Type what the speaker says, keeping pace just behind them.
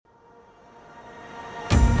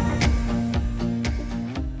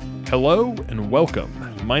Hello and welcome.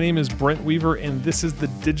 My name is Brent Weaver, and this is the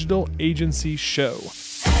Digital Agency Show,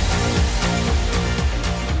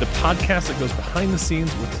 the podcast that goes behind the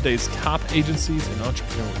scenes with today's top agencies and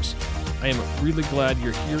entrepreneurs. I am really glad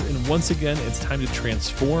you're here, and once again, it's time to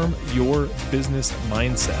transform your business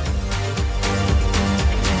mindset.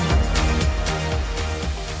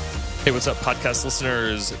 Hey, what's up, podcast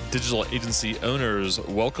listeners, digital agency owners?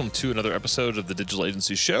 Welcome to another episode of the Digital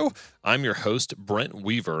Agency Show. I'm your host, Brent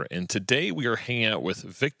Weaver, and today we are hanging out with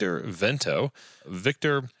Victor Vento.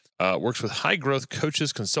 Victor works with high-growth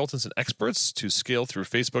coaches, consultants, and experts to scale through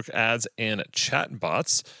Facebook ads and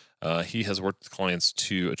chatbots. He has worked with clients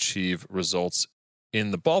to achieve results in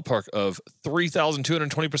the ballpark of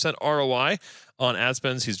 3,220% ROI on ad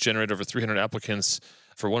spends. He's generated over 300 applicants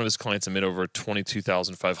for one of his clients and made over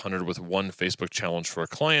 22,500 with one Facebook challenge for a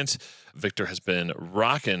client. Victor has been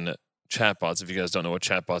rocking chatbots. If you guys don't know what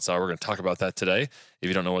chatbots are, we're going to talk about that today. If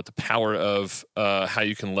you don't know what the power of how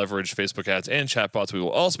you can leverage Facebook ads and chatbots, we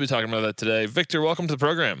will also be talking about that today. Victor, welcome to the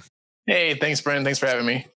program. Hey, thanks, Brent. Thanks for having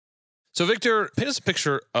me. So, Victor, paint us a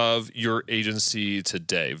picture of your agency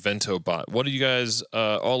today, VentoBot. What are you guys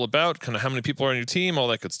all about? Kind of how many people are on your team? All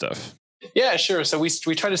that good stuff. Yeah, sure. So we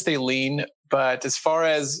try to stay lean, but as far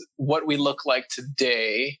as what we look like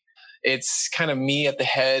today, it's kind of me at the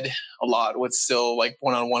head a lot with still like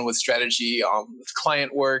one-on-one with strategy, with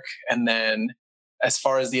client work. And then as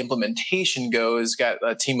far as the implementation goes, got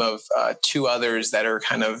a team of two others that are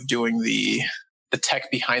kind of doing the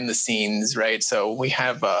tech behind the scenes, right? So we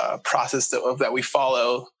have a process that we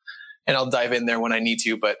follow, and I'll dive in there when I need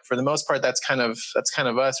to. But for the most part, that's kind of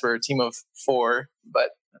us. We're a team of four,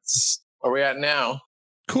 but that's where we're at now.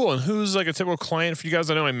 Cool. And who's like a typical client for you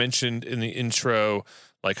guys? I know I mentioned in the intro,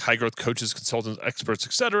 like high growth coaches, consultants, experts,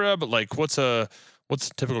 et cetera. But like, what's a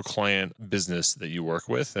typical client business that you work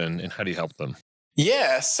with, and how do you help them?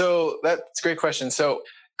 Yeah, so that's a great question. So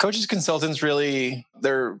coaches, consultants, really,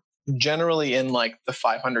 they're generally in like the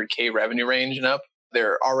 500K revenue range and up.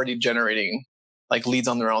 They're already generating like leads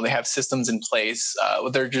on their own. They have systems in place.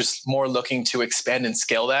 They're just more looking to expand and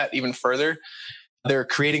scale that even further. They're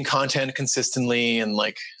creating content consistently, and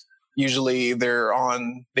like usually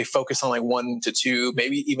they focus on like 1 to 2,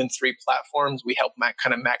 maybe even 3 platforms. We help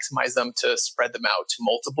kind of maximize them to spread them out to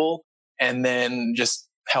multiple, and then just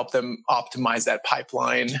help them optimize that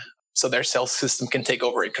pipeline so their sales system can take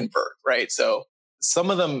over and convert, right? So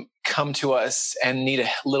some of them come to us and need a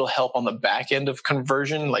little help on the back end of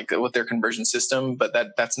conversion, like with their conversion system, but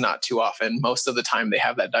that's not too often. Most of the time they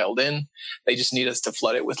have that dialed in. They just need us to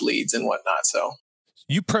flood it with leads and whatnot. So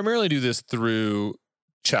you primarily do this through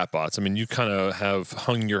chatbots. I mean, you kind of have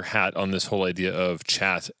hung your hat on this whole idea of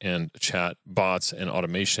chat and chatbots and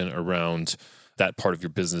automation around that part of your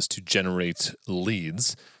business to generate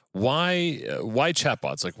leads. Why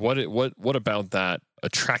chatbots? Like what about that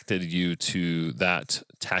attracted you to that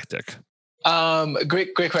tactic?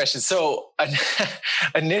 Great question. So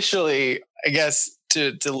initially, I guess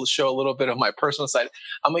to show a little bit of my personal side,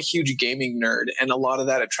 I'm a huge gaming nerd, and a lot of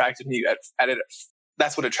that attracted me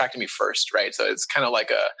that's what attracted me first, right? So it's kind of like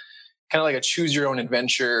a choose your own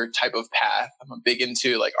adventure type of path. I'm big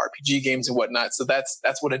into like RPG games and whatnot. So that's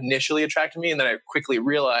what initially attracted me. And then I quickly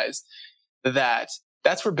realized that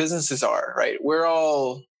that's where businesses are, right?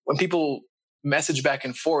 When people message back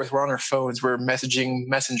and forth, we're on our phones, we're messaging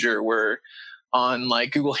Messenger, we're on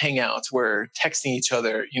like Google Hangouts, we're texting each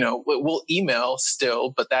other, we'll email still,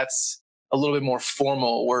 but that's a little bit more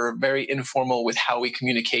formal. We're very informal with how we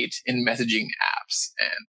communicate in messaging apps.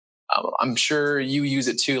 And I'm sure you use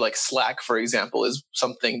it too. Like Slack, for example, is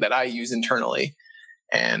something that I use internally.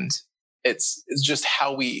 And it's just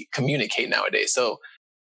how we communicate nowadays. So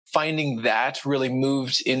finding that really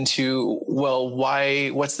moved into,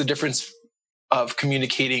 what's the difference of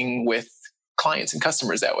communicating with clients and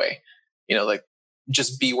customers that way? Like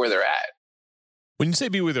just be where they're at. When you say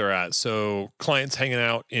be where they're at, so clients hanging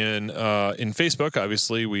out in Facebook,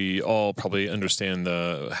 obviously we all probably understand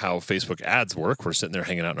how Facebook ads work. We're sitting there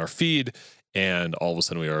hanging out in our feed, and all of a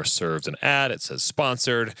sudden we are served an ad. It says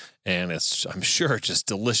sponsored, and it's, I'm sure, just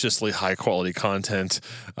deliciously high quality content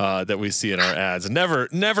that we see in our ads.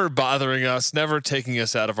 Never bothering us, never taking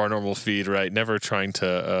us out of our normal feed, right? Never trying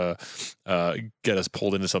to get us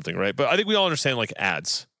pulled into something, right? But I think we all understand like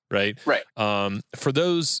ads, right? Right. For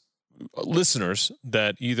those listeners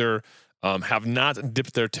that either have not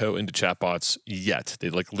dipped their toe into chatbots yet, they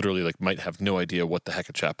literally might have no idea what the heck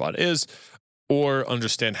a chatbot is, or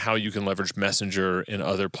understand how you can leverage Messenger and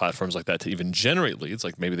other platforms like that to even generate leads.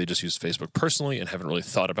 Like maybe they just use Facebook personally and haven't really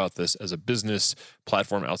thought about this as a business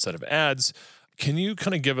platform outside of ads. Can you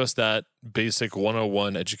kind of give us that basic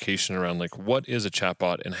 101 education around like what is a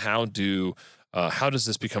chatbot and how does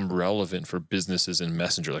this become relevant for businesses in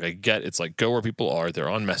Messenger? Like I get it's like go where people are, they're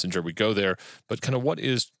on Messenger, we go there, but kind of what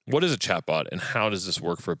is a chatbot and how does this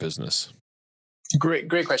work for a business? Great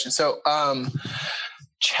question. So,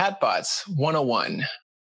 chatbots 101,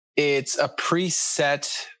 it's a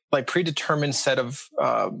predetermined set of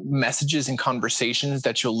messages and conversations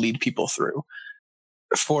that you'll lead people through.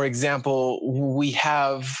 For example, we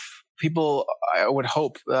have people, I would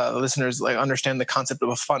hope listeners like understand the concept of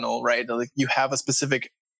a funnel, right? Like you have a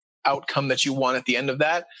specific outcome that you want at the end of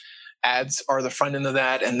that. Ads are the front end of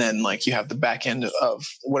that. And then like you have the back end of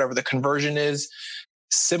whatever the conversion is.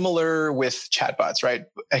 Similar with chatbots, right?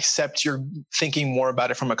 Except you're thinking more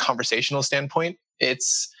about it from a conversational standpoint.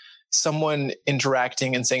 It's someone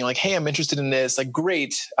interacting and saying like, hey, I'm interested in this. Like,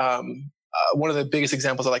 great. One of the biggest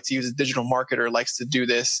examples I like to use is digital marketer likes to do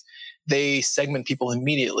this. They segment people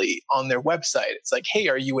immediately on their website. It's like, hey,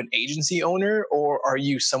 are you an agency owner or are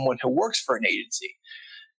you someone who works for an agency?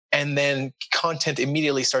 And then content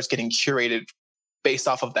immediately starts getting curated based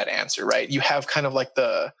off of that answer, right? You have kind of like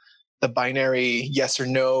the binary yes or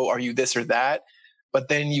no, are you this or that? But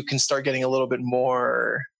then you can start getting a little bit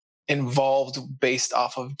more involved based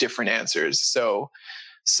off of different answers. So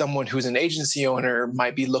someone who's an agency owner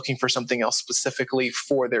might be looking for something else specifically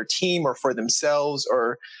for their team or for themselves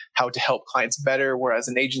or how to help clients better. Whereas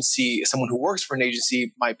someone who works for an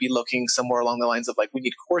agency might be looking somewhere along the lines of like, we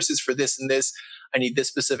need courses for this and this. I need this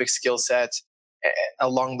specific skill set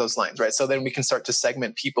along those lines, right? So then we can start to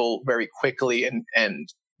segment people very quickly and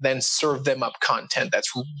then serve them up content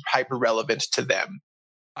that's hyper relevant to them.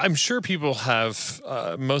 I'm sure people have,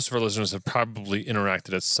 most of our listeners have probably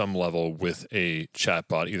interacted at some level with a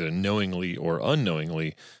chatbot, either knowingly or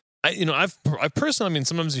unknowingly. I've personally, I mean,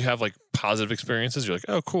 sometimes you have like positive experiences. You're like,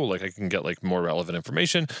 oh, cool. Like I can get like more relevant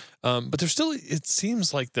information. But there's still, it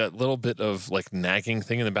seems like that little bit of like nagging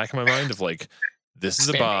thing in the back of my mind of like, this is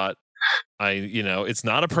a bot. It's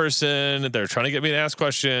not a person. They're trying to get me to ask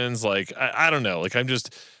questions. Like, I don't know. Like, I'm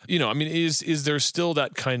just, I mean, is there still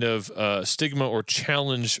that kind of stigma or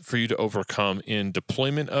challenge for you to overcome in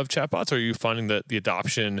deployment of chatbots? Or are you finding that the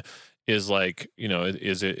adoption is like,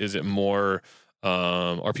 is it more,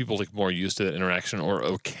 are people like more used to that interaction or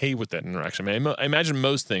okay with that interaction? I mean, I imagine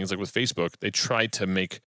most things like with Facebook, they try to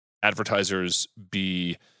make advertisers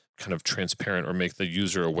be kind of transparent or make the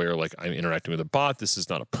user aware, like I'm interacting with a bot. This is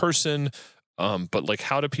not a person. But like,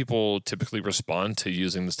 how do people typically respond to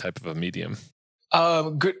using this type of a medium?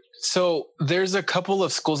 Good. So there's a couple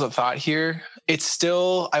of schools of thought here.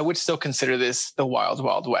 I would still consider this the wild,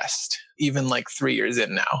 wild west, even like 3 years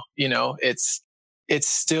in now. It's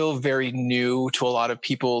still very new to a lot of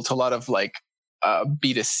people, to a lot of like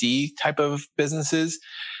B2C type of businesses.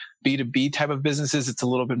 B2B type of businesses, it's a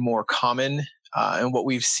little bit more common. And what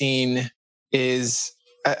we've seen is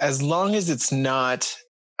as long as it's not,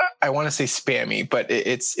 I want to say spammy, but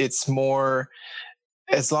it's more,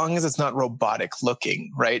 as long as it's not robotic looking,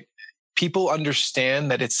 right? People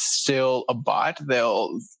understand that it's still a bot.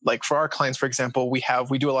 They'll, like, for our clients, for example, we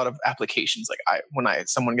do a lot of applications. Like when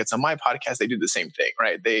someone gets on my podcast, they do the same thing,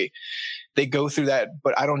 right? They go through that,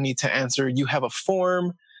 but I don't need to answer. You have a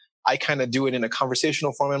form. I kind of do it in a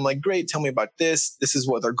conversational form. I'm like, great, tell me about this. This is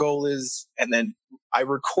what their goal is. And then I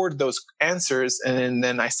record those answers and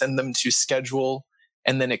then I send them to schedule.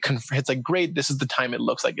 And then it's like, great, this is the time it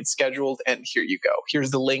looks like it's scheduled. And here you go.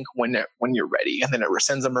 Here's the link when you're ready. And then it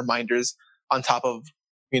sends them reminders on top of,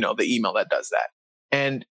 the email that does that.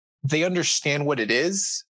 And they understand what it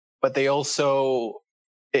is, but they also,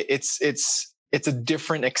 it's a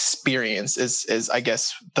different experience is I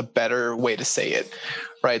guess the better way to say it,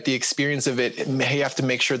 right? The experience of it, you have to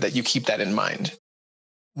make sure that you keep that in mind.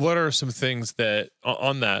 What are some things that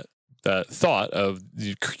on that thought of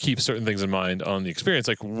you keep certain things in mind on the experience?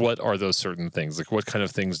 Like what are those certain things? Like what kind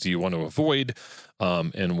of things do you want to avoid?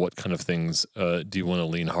 And what kind of things do you want to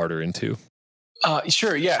lean harder into?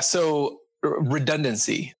 Sure. Yeah. So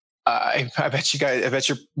redundancy. I bet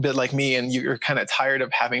you're a bit like me and you're kind of tired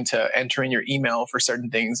of having to enter in your email for certain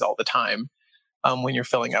things all the time. When you're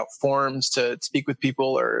filling out forms to speak with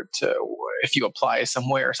people or if you apply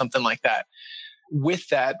somewhere or something like that. With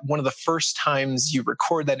that, one of the first times you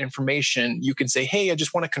record that information, you can say, hey, I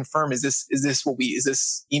just want to confirm, is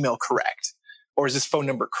this email correct? Or is this phone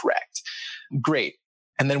number correct? Great.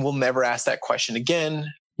 And then we'll never ask that question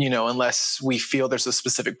again, unless we feel there's a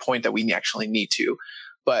specific point that we actually need to.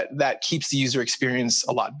 But that keeps the user experience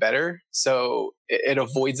a lot better. So it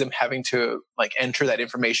avoids them having to like enter that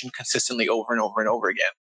information consistently over and over and over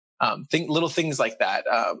again. Little things like that,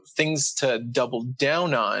 things to double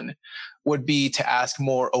down on would be to ask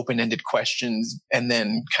more open-ended questions and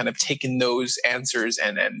then kind of taking those answers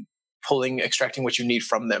and extracting what you need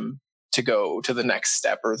from them to go to the next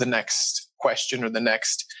step or the next question or the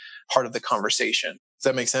next part of the conversation. Does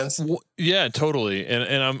that make sense? Yeah, totally.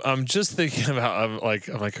 And I'm just thinking about I'm like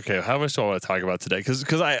okay, how much do I want to talk about today?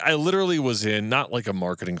 Because I literally was in not like a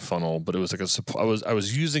marketing funnel, but it was like I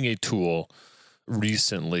was using a tool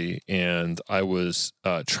recently, and I was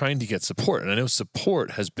trying to get support. And I know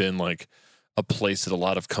support has been like a place that a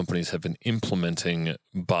lot of companies have been implementing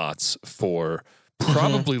bots for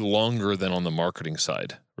probably longer than on the marketing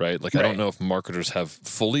side, right? Like, I don't know if marketers have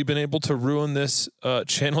fully been able to ruin this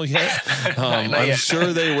channel yet. I'm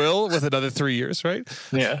sure they will with another 3 years, right?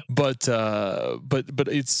 Yeah. But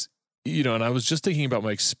it's, and I was just thinking about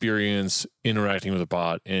my experience interacting with a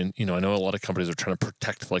bot, and I know a lot of companies are trying to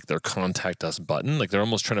protect like their contact us button, like they're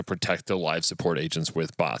almost trying to protect their live support agents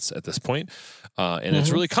with bots at this point, and it's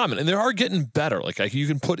really common, and they are getting better. Like you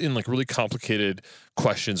can put in like really complicated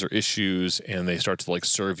questions or issues, and they start to like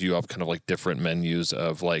serve you up kind of like different menus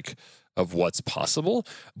of what's possible.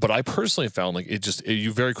 But I personally found like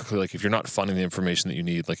you very quickly, like if you're not finding the information that you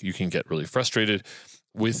need, like you can get really frustrated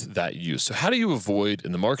with that use. So how do you avoid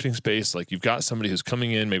in the marketing space, like you've got somebody who's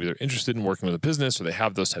coming in, maybe they're interested in working with a business or they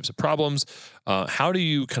have those types of problems. How do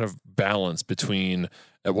you kind of balance between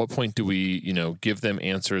at what point do we, give them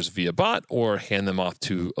answers via bot or hand them off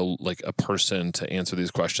to a person to answer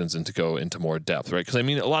these questions and to go into more depth, right? Because I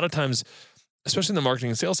mean, a lot of times, especially in the marketing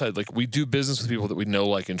and sales side, like we do business with people that we know,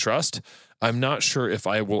 like, and trust. I'm not sure if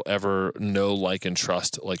I will ever know, like, and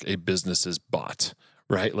trust like a business's bot.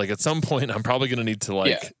 Right. Like at some point, I'm probably going to need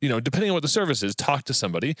to depending on what the service is, talk to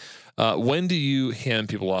somebody. When do you hand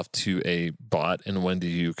people off to a bot, and when do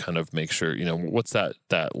you kind of make sure, what's that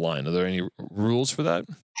line? Are there any rules for that?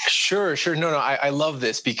 Sure. No, I love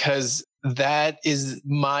this because that is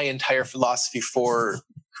my entire philosophy for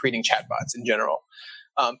creating chatbots in general.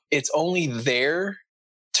 It's only there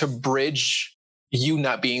to bridge you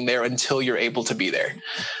not being there until you're able to be there.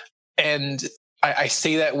 And I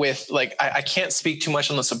say that with like, I can't speak too much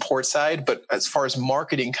on the support side, but as far as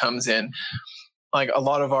marketing comes in, like a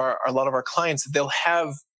lot of our clients, they'll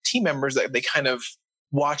have team members that they kind of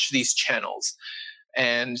watch these channels,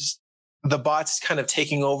 and the bot's kind of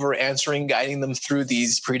taking over, answering, guiding them through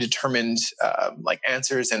these predetermined like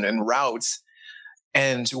answers and routes.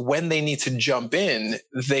 And when they need to jump in,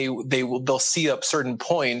 they'll see up certain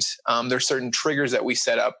points. There's certain triggers that we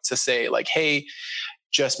set up to say like, hey,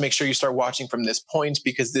 just make sure you start watching from this point,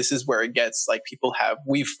 because this is where it gets like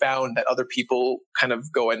we've found that other people kind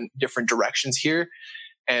of go in different directions here,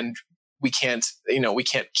 and we can't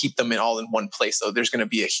keep them all in one place. So there's going to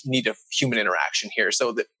be a need of human interaction here.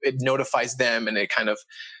 So that it notifies them, and it kind of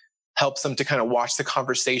helps them to kind of watch the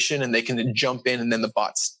conversation, and they can then jump in, and then the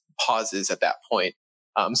bot pauses at that point,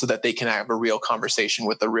 so that they can have a real conversation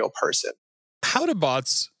with a real person. How do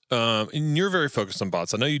bots, and you're very focused on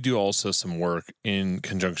bots. I know you do also some work in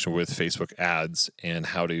conjunction with Facebook ads, and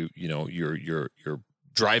how to, you're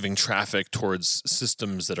driving traffic towards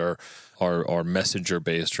systems that are messenger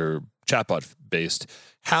based or chatbot based.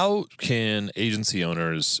 How can agency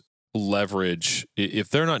owners leverage, if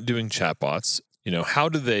they're not doing chatbots, how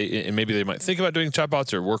do they, and maybe they might think about doing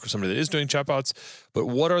chatbots or work with somebody that is doing chatbots, but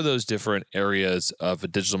what are those different areas of a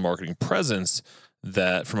digital marketing presence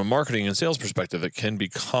that from a marketing and sales perspective that can be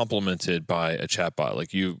complemented by a chatbot? Like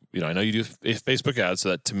I know you do Facebook ads, so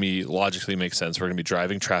that to me logically makes sense. We're going to be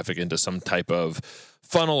driving traffic into some type of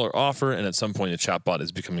funnel or offer, and at some point a chatbot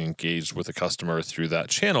is becoming engaged with a customer through that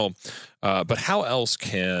channel. But how else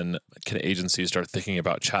can agencies start thinking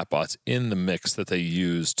about chatbots in the mix that they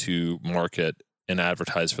use to market and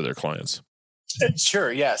advertise for their clients?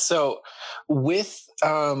 Sure. Yeah. So with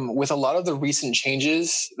a lot of the recent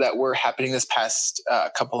changes that were happening this past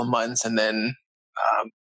couple of months, and then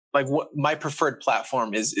like what my preferred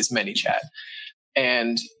platform is ManyChat.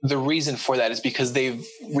 And the reason for that is because they've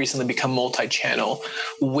recently become multi-channel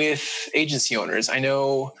with agency owners. I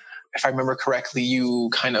know, if I remember correctly, you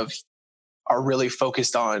kind of are really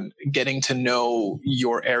focused on getting to know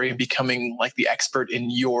your area, becoming like the expert in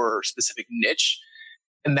your specific niche.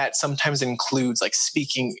 And that sometimes includes like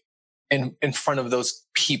speaking in front of those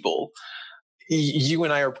people. You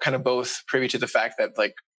and I are kind of both privy to the fact that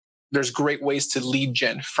like there's great ways to lead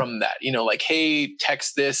gen from that. Like, hey,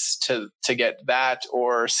 text this to get that,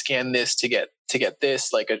 or scan this to get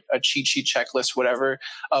this, like a cheat sheet checklist, whatever,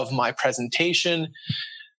 of my presentation.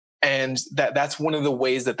 And that's one of the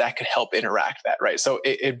ways that could help interact that, right? So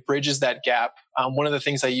it bridges that gap. One of the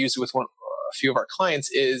things I use with a few of our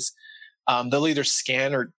clients is they'll either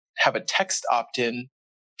scan or have a text opt-in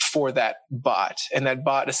for that bot, and that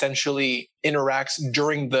bot essentially interacts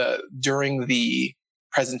during the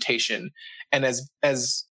presentation. And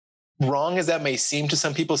as wrong as that may seem to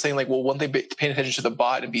some people, saying like, well, won't they be paying attention to the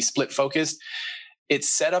bot and be split focused? It's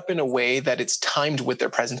set up in a way that it's timed with their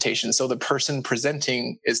presentation. So the person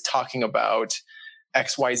presenting is talking about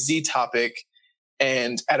XYZ topic,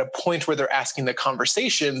 and at a point where they're asking the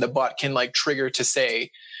conversation, the bot can like trigger to say,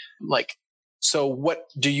 like, so what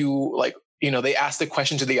do you like? They ask the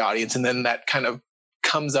question to the audience, and then that kind of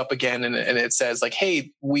comes up again, and it says like,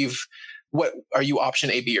 hey, what are you, option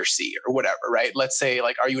A, B, or C, or whatever, right? Let's say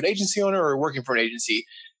like, are you an agency owner or working for an agency?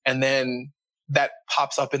 And then that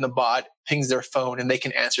pops up in the bot, pings their phone, and they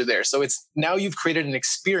can answer there. So it's now you've created an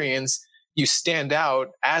experience. You stand out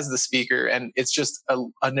as the speaker, and it's just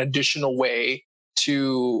an additional way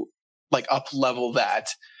to like up level that.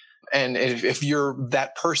 And if you're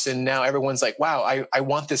that person, now everyone's like, wow, I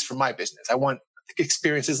want this for my business. I want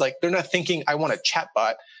experiences. Like, they're not thinking I want a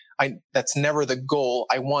chatbot. That's never the goal.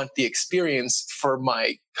 I want the experience for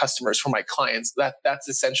my customers, for my clients. That's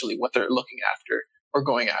essentially what they're looking after or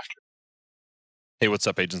going after. Hey, what's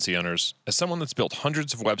up, agency owners? As someone that's built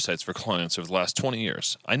hundreds of websites for clients over the last 20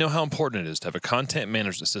 years, I know how important it is to have a content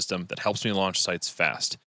management system that helps me launch sites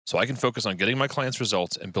fast, so I can focus on getting my clients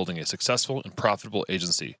results and building a successful and profitable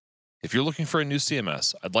agency. If you're looking for a new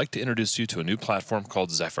CMS, I'd like to introduce you to a new platform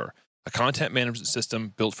called Zephyr, a content management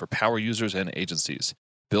system built for power users and agencies.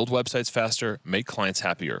 Build websites faster, make clients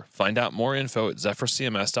happier. Find out more info at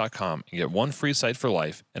zephyrcms.com and get one free site for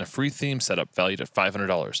life and a free theme setup valued at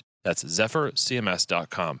 $500. That's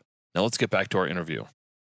zephyrcms.com. Now let's get back to our interview.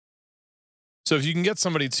 So if you can get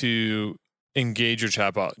somebody to engage your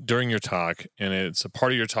chatbot during your talk, and it's a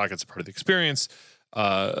part of your talk, it's a part of the experience.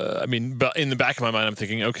 But in the back of my mind, I'm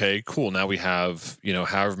thinking, okay, cool. Now we have,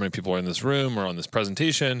 however many people are in this room or on this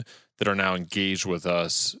presentation that are now engaged with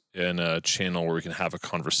us in a channel where we can have a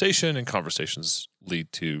conversation, and conversations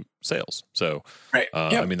lead to sales. So, right.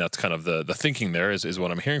 Yep. That's kind of the thinking there is what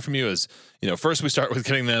I'm hearing from you is, first we start with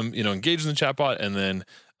getting them, engaged in the chatbot, and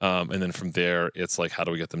then from there, it's like, how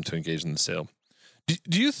do we get them to engage in the sale?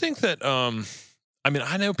 Do you think that,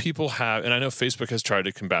 I know people have, and I know Facebook has tried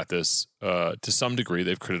to combat this to some degree.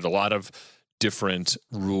 They've created a lot of different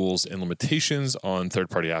rules and limitations on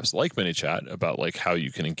third-party apps like ManyChat about like how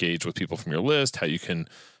you can engage with people from your list, how you can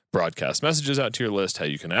broadcast messages out to your list, how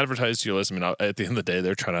you can advertise to your list. At the end of the day,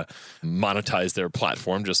 they're trying to monetize their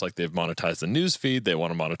platform just like they've monetized the news feed. They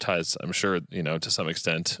want to monetize, I'm sure, to some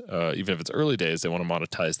extent, even if it's early days, they want to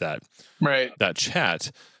monetize that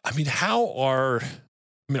chat. How are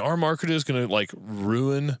marketers going to like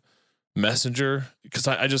ruin Messenger? Because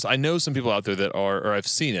I know some people out there that are, or I've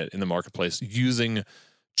seen it in the marketplace, using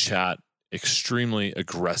chat extremely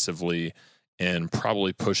aggressively and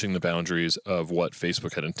probably pushing the boundaries of what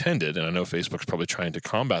Facebook had intended. And I know Facebook's probably trying to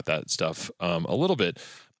combat that stuff a little bit.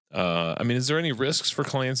 Is there any risks for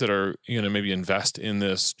clients that are, maybe invest in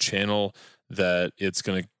this channel that it's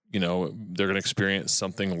going to, they're going to experience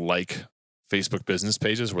something like Facebook business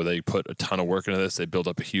pages where they put a ton of work into this, they build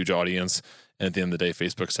up a huge audience, and at the end of the day,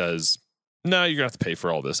 Facebook says, no, you're going to have to pay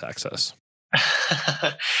for all this access?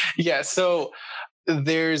 Yeah. So it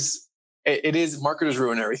is, marketers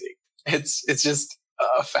ruin everything. It's just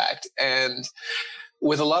a fact. And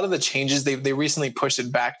with a lot of the changes, they recently pushed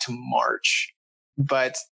it back to March.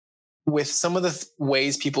 But with some of the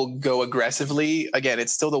ways people go aggressively, again,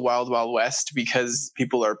 it's still the wild, wild west because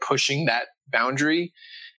people are pushing that boundary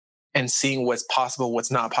and seeing what's possible, what's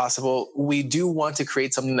not possible. We do want to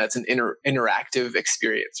create something that's an interactive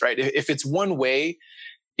experience, right? If it's one way,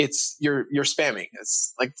 it's you're spamming.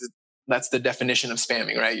 It's like that's the definition of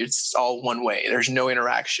spamming, right? It's all one way. There's no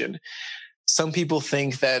interaction. Some people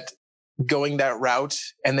think that going that route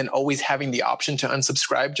and then always having the option to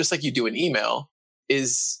unsubscribe, just like you do an email,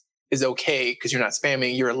 is okay because you're not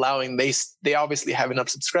spamming. You're allowing, they obviously haven't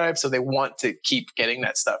unsubscribed, so they want to keep getting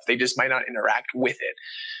that stuff. They just might not interact with it.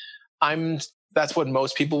 That's what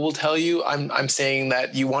most people will tell you. I'm saying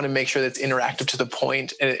that you want to make sure that it's interactive to the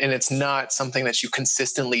point, and it's not something that you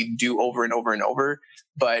consistently do over and over and over,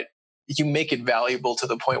 but you make it valuable to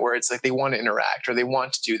the point where it's like they want to interact, or they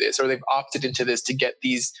want to do this, or they've opted into this to get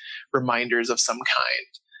these reminders of some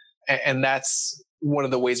kind. And that's one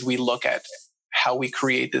of the ways we look at how we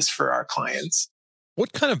create this for our clients.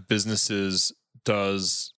 What kind of businesses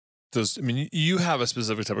you have a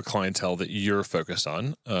specific type of clientele that you're focused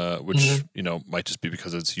on, which, might just be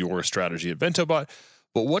because it's your strategy at VentoBot.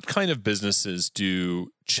 But what kind of businesses do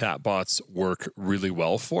chatbots work really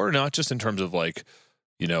well for? Not just in terms of like,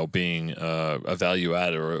 being a value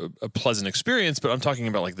add or a pleasant experience, but I'm talking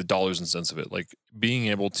about like the dollars and cents of it, like being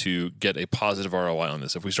able to get a positive ROI on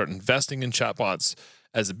this. If we start investing in chatbots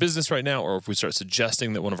as a business right now, or if we start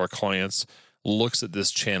suggesting that one of our clients looks at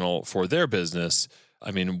this channel for their business,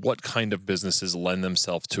 I mean, what kind of businesses lend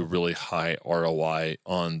themselves to really high ROI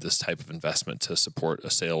on this type of investment to support a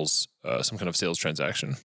sales, some kind of sales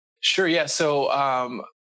transaction? Sure. Yeah. So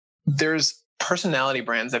there's personality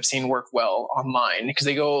brands I've seen work well online because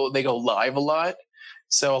they go live a lot.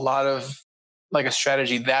 So a lot of like a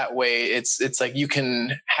strategy that way, it's like you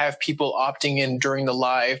can have people opting in during the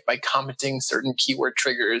live by commenting certain keyword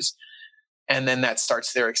triggers, and then that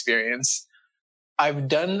starts their experience. I've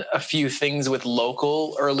done a few things with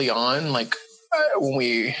local early on, like when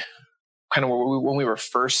we were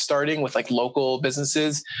first starting with like local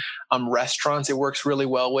businesses, restaurants, it works really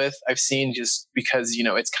well with. I've seen, just because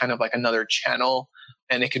it's kind of like another channel,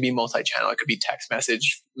 and it could be multi-channel. It could be text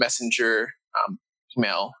message, messenger,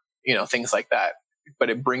 email, things like that.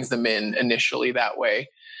 But it brings them in initially that way.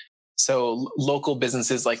 So local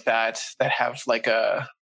businesses like that have like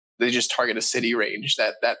they just target a city range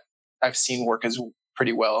that I've seen work as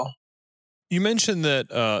pretty well. You mentioned that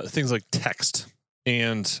things like text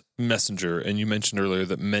and Messenger, and you mentioned earlier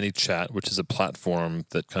that ManyChat, which is a platform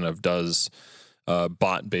that kind of does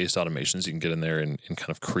bot-based automations, you can get in there and kind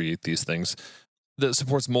of create these things, that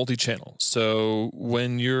supports multi-channel. So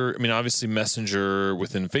when obviously Messenger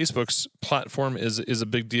within Facebook's platform is a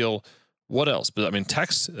big deal. What else? But I mean,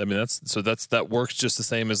 text, that works just the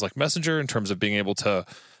same as like Messenger in terms of being able to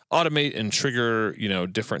automate and trigger,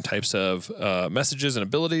 different types of messages and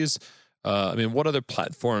abilities. What other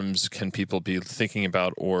platforms can people be thinking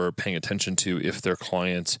about or paying attention to if their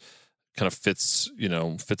client kind of fits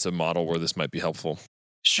a model where this might be helpful?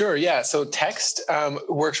 Sure. Yeah. So text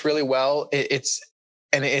works really well.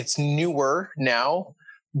 It's newer now,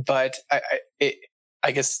 but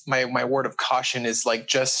I guess my word of caution is like,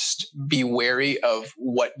 just be wary of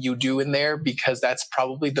what you do in there, because that's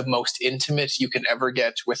probably the most intimate you can ever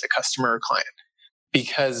get with a customer or client,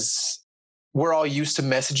 because we're all used to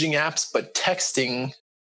messaging apps, but texting,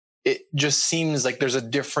 it just seems like there's a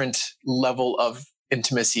different level of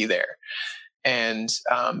intimacy there. And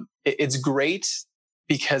it's great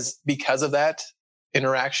because of that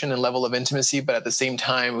interaction and level of intimacy, but at the same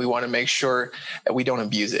time, we want to make sure that we don't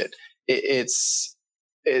abuse it. It's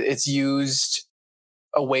used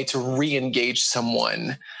a way to re-engage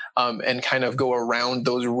someone, and kind of go around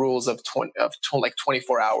those rules of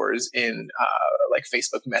 24 hours in like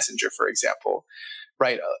Facebook Messenger, for example,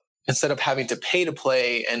 right? Instead of having to pay to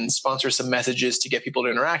play and sponsor some messages to get people to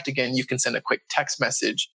interact again, you can send a quick text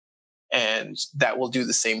message, and that will do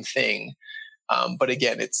the same thing. But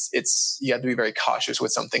again, it's you have to be very cautious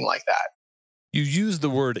with something like that. You use the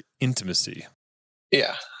word intimacy.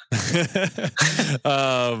 Yeah.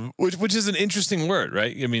 Which is an interesting word,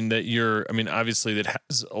 right? Obviously that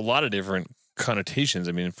has a lot of different connotations.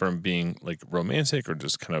 From being like romantic or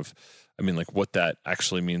just kind of, like what that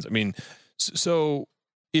actually means. So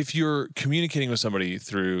if you're communicating with somebody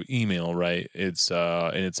through email, right? It's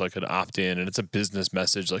and it's like an opt-in and it's a business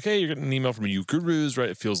message, like, hey, you're getting an email from you gurus, right?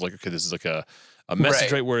 It feels like, okay, this is like a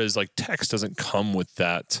message, right? Whereas like text doesn't come with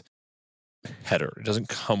that header. It doesn't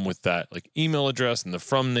come with that like email address and the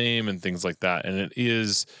from name and things like that. And it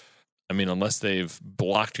is, unless they've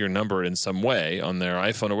blocked your number in some way on their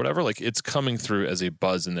iPhone or whatever, like it's coming through as a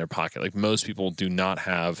buzz in their pocket. Like most people do not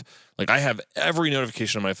have, like I have every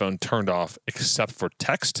notification on my phone turned off except for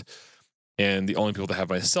text. And the only people that have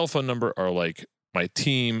my cell phone number are like my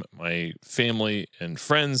team, my family and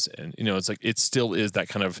friends. And, it's like, it still is that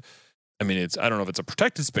kind of, I don't know if it's a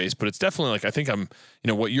protected space, but it's definitely like, I think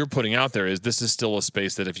what you're putting out there is this is still a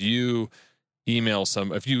space that if you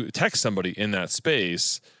if you text somebody in that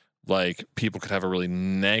space, like people could have a really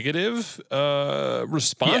negative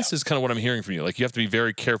response is kind of what I'm hearing from you. Like you have to be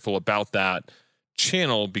very careful about that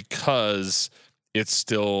channel because it's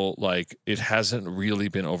still like, it hasn't really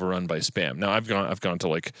been overrun by spam. Now I've gone to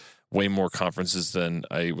like way more conferences than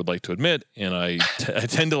I would like to admit. And I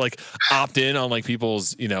tend to like opt in on like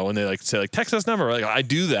people's, when they like say like text us number, like I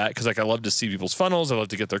do that because like I love to see people's funnels. I love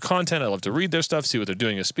to get their content. I love to read their stuff, see what they're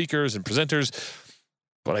doing as speakers and presenters.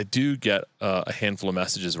 But I do get a handful of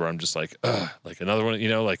messages where I'm just like, like another one,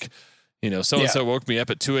 so-and-so woke me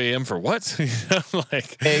up at 2 a.m. for what?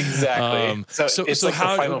 Exactly. So it's like the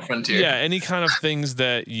final frontier. Yeah. Any kind of things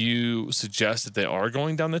that you suggest that they are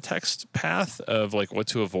going down the text path of like what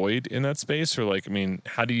to avoid in that space? Or like,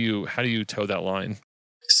 how do you toe that line?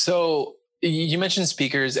 So you mentioned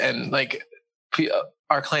speakers, and like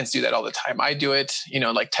our clients do that all the time. I do it,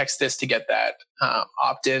 like text this to get that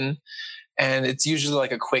opt-in. and it's usually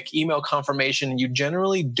like a quick email confirmation. You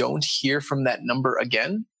generally don't hear from that number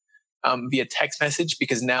again via text message,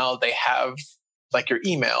 because now they have like your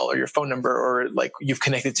email or your phone number, or like you've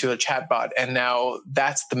connected to a chatbot, and now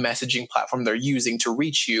that's the messaging platform they're using to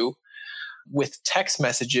reach you. With text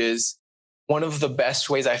messages, one of the best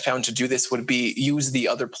ways I found to do this would be use the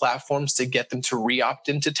other platforms to get them to re-opt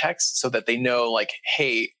into text, so that they know, like,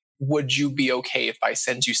 hey, would you be okay if I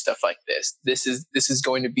send you stuff like this? This is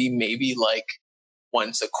going to be maybe like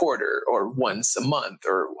once a quarter or once a month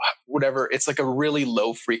or whatever. It's like a really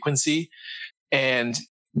low frequency. And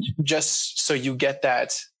just so you get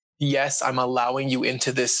that, yes, I'm allowing you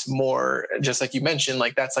into this more, just like you mentioned,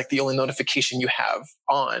 like that's like the only notification you have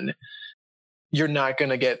on. You're not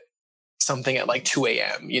going to get something at like 2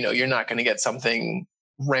 a.m. You're not going to get something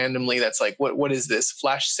randomly that's like, what is this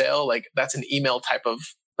flash sale? Like that's an email type of,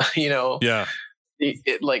 Yeah.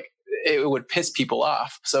 it would piss people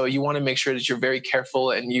off. So you want to make sure that you're very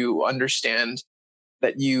careful and you understand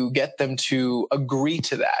that you get them to agree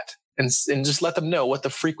to that, and just let them know what the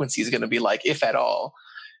frequency is going to be like, if at all.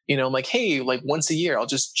 Like, hey, like once a year, I'll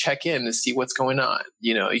just check in and see what's going on.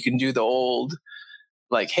 You can do the old,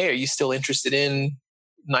 like, hey, are you still interested in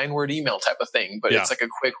 9-word email type of thing? But it's like a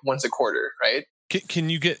quick once a quarter, right? Can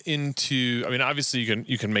you get into, I mean, obviously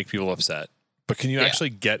you can make people upset, but can you actually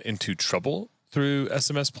get into trouble through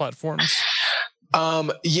SMS platforms?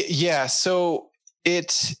 Yeah. So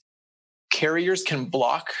carriers can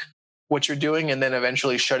block what you're doing and then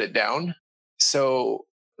eventually shut it down. So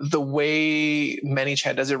the way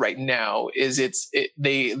ManyChat does it right now is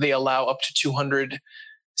they allow up to 200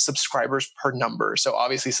 subscribers per number. So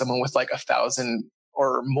obviously someone with like 1,000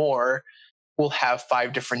 or more will have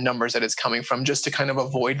 5 different numbers that it's coming from, just to kind of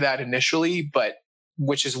avoid that initially. But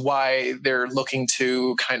which is why they're looking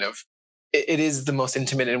to kind of, it is the most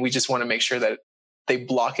intimate, and we just want to make sure that they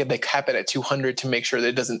block it. They cap it at 200 to make sure that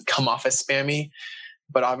it doesn't come off as spammy.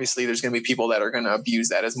 But obviously there's going to be people that are going to abuse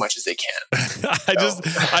that as much as they can.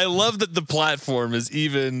 I love that the platform is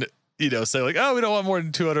even, say like, oh, we don't want more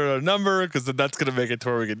than 200 on a number, because that's going to make it to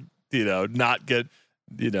where we can, not get,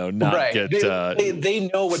 right. get, they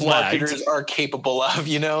know what flagged. marketers are capable of,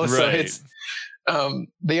 Right. So it's,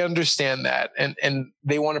 they understand that, and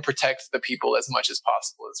they want to protect the people as much as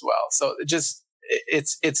possible as well. So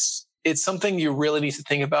it's something you really need to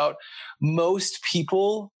think about. Most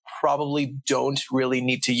people probably don't really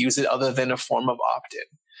need to use it other than a form of opt-in.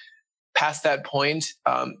 Past that point,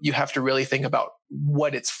 you have to really think about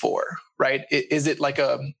what it's for, right? Is it like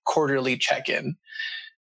a quarterly check-in?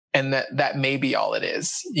 And that may be all it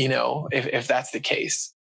is, if that's the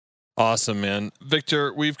case. Awesome, man.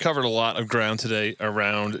 Victor, we've covered a lot of ground today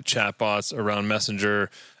around chatbots, around Messenger.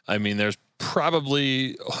 I mean, there's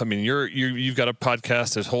probably, you've got a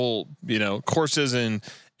podcast, there's whole, courses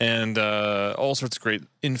and all sorts of great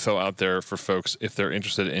info out there for folks if they're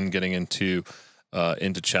interested in getting into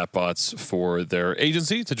chatbots for their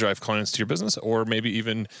agency to drive clients to your business, or maybe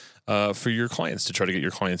even for your clients to try to get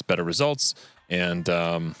your clients better results. And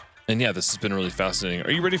yeah, this has been really fascinating.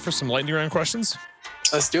 Are you ready for some lightning round questions?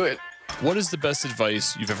 Let's do it. What is the best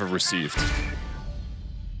advice you've ever received?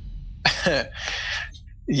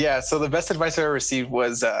 Yeah, so the best advice I ever received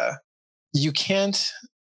was you can't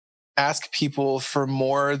ask people for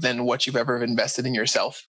more than what you've ever invested in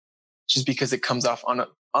yourself, just because it comes off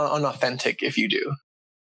unauthentic if you do.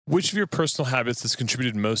 Which of your personal habits has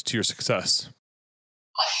contributed most to your success?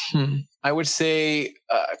 I would say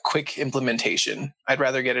quick implementation. I'd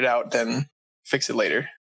rather get it out than fix it later.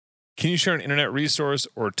 Can you share an internet resource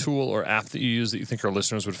or tool or app that you use that you think our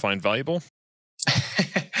listeners would find valuable?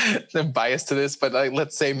 I'm biased to this, but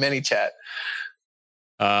let's say ManyChat.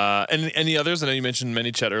 And any others? I know you mentioned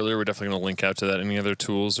ManyChat earlier. We're definitely going to link out to that. Any other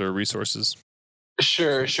tools or resources?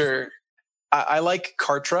 Sure. I like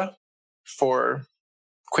Kartra for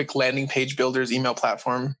quick landing page builders, email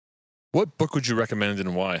platform. What book would you recommend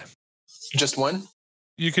and why? Just one?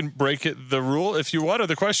 You can break the rule if you want, or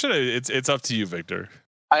the question. It's up to you, Victor.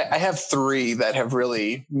 I have 3 that have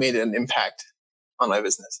really made an impact on my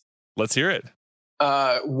business. Let's hear it.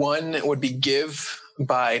 One would be Give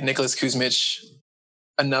by Nicholas Kuzmich.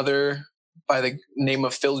 Another by the name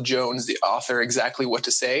of Phil Jones, the author, Exactly What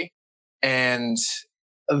to Say. And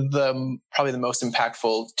probably the most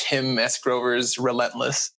impactful, Tim S. Grover's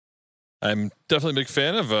Relentless. I'm definitely a big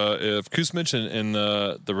fan of Kuzmich and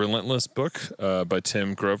the Relentless book by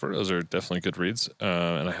Tim Grover. Those are definitely good reads.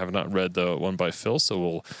 And I have not read the one by Phil, so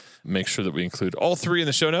we'll make sure that we include all 3 in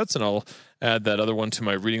the show notes, and I'll add that other one to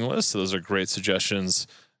my reading list. So those are great suggestions,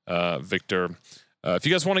 Victor. If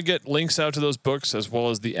you guys want to get links out to those books, as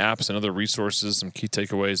well as the apps and other resources, some key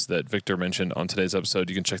takeaways that Victor mentioned on today's episode,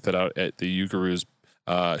 you can check that out at the UGurus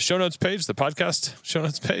show notes page, the podcast show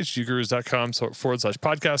notes page,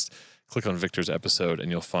 ugurus.com/podcast. Click on Victor's episode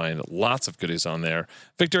and you'll find lots of goodies on there.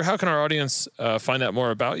 Victor, how can our audience find out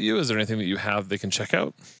more about you? Is there anything that you have they can check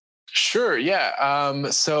out? Sure. Yeah.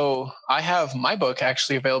 So I have my book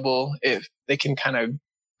actually available. If they can kind of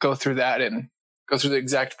go through that and go through the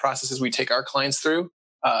exact processes we take our clients through,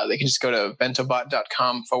 they can just go to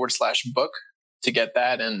ventobot.com/book to get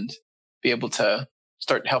that and be able to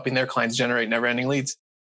start helping their clients generate never-ending leads.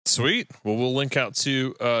 Sweet. Well, we'll link out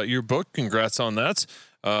to your book. Congrats on that.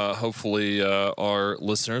 Hopefully our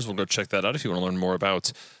listeners will go check that out if you want to learn more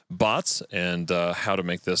about bots and how to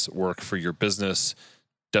make this work for your business.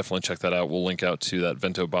 Definitely check that out. We'll link out to that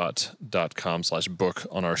ventobot.com/book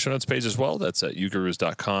on our show notes page as well. That's at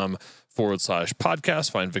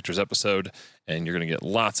ugurus.com/podcast. Find Victor's episode, and you're going to get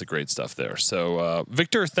lots of great stuff there. So,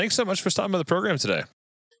 Victor, thanks so much for stopping by the program today.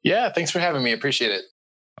 Yeah, thanks for having me. Appreciate it.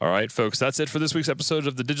 All right, folks, that's it for this week's episode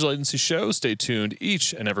of the Digital Agency Show. Stay tuned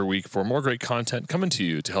each and every week for more great content coming to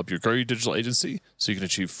you to help you grow your digital agency so you can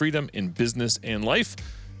achieve freedom in business and life.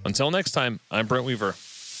 Until next time, I'm Brent Weaver.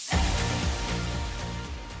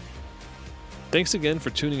 Thanks again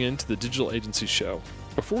for tuning in to the Digital Agency Show.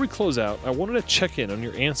 Before we close out, I wanted to check in on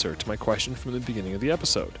your answer to my question from the beginning of the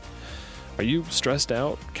episode. Are you stressed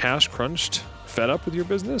out, cash crunched, fed up with your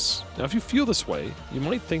business? Now, if you feel this way, you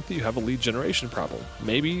might think that you have a lead generation problem.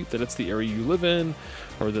 Maybe that it's the area you live in,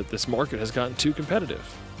 or that this market has gotten too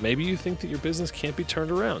competitive. Maybe you think that your business can't be turned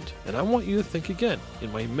around. And I want you to think again.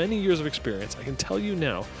 In my many years of experience, I can tell you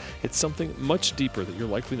now, it's something much deeper that you're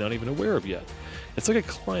likely not even aware of yet. It's like a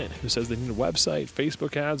client who says they need a website,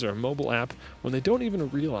 Facebook ads, or a mobile app when they don't even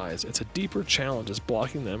realize it's a deeper challenge is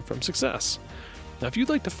blocking them from success. Now, if you'd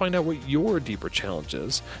like to find out what your deeper challenge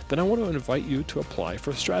is, then I want to invite you to apply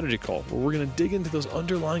for a strategy call where we're going to dig into those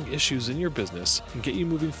underlying issues in your business and get you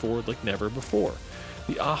moving forward like never before.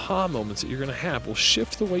 The aha moments that you're going to have will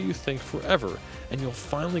shift the way you think forever, and you'll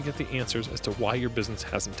finally get the answers as to why your business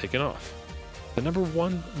hasn't taken off. The number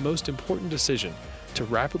one most important decision to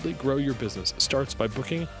rapidly grow your business starts by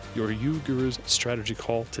booking your UGurus strategy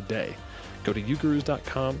call today. Go to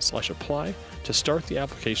ugurus.com/apply to start the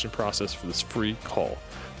application process for this free call.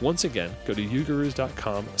 Once again, go to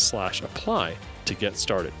ugurus.com/apply to get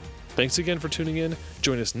started. Thanks again for tuning in.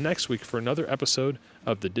 Join us next week for another episode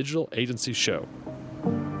of the Digital Agency Show.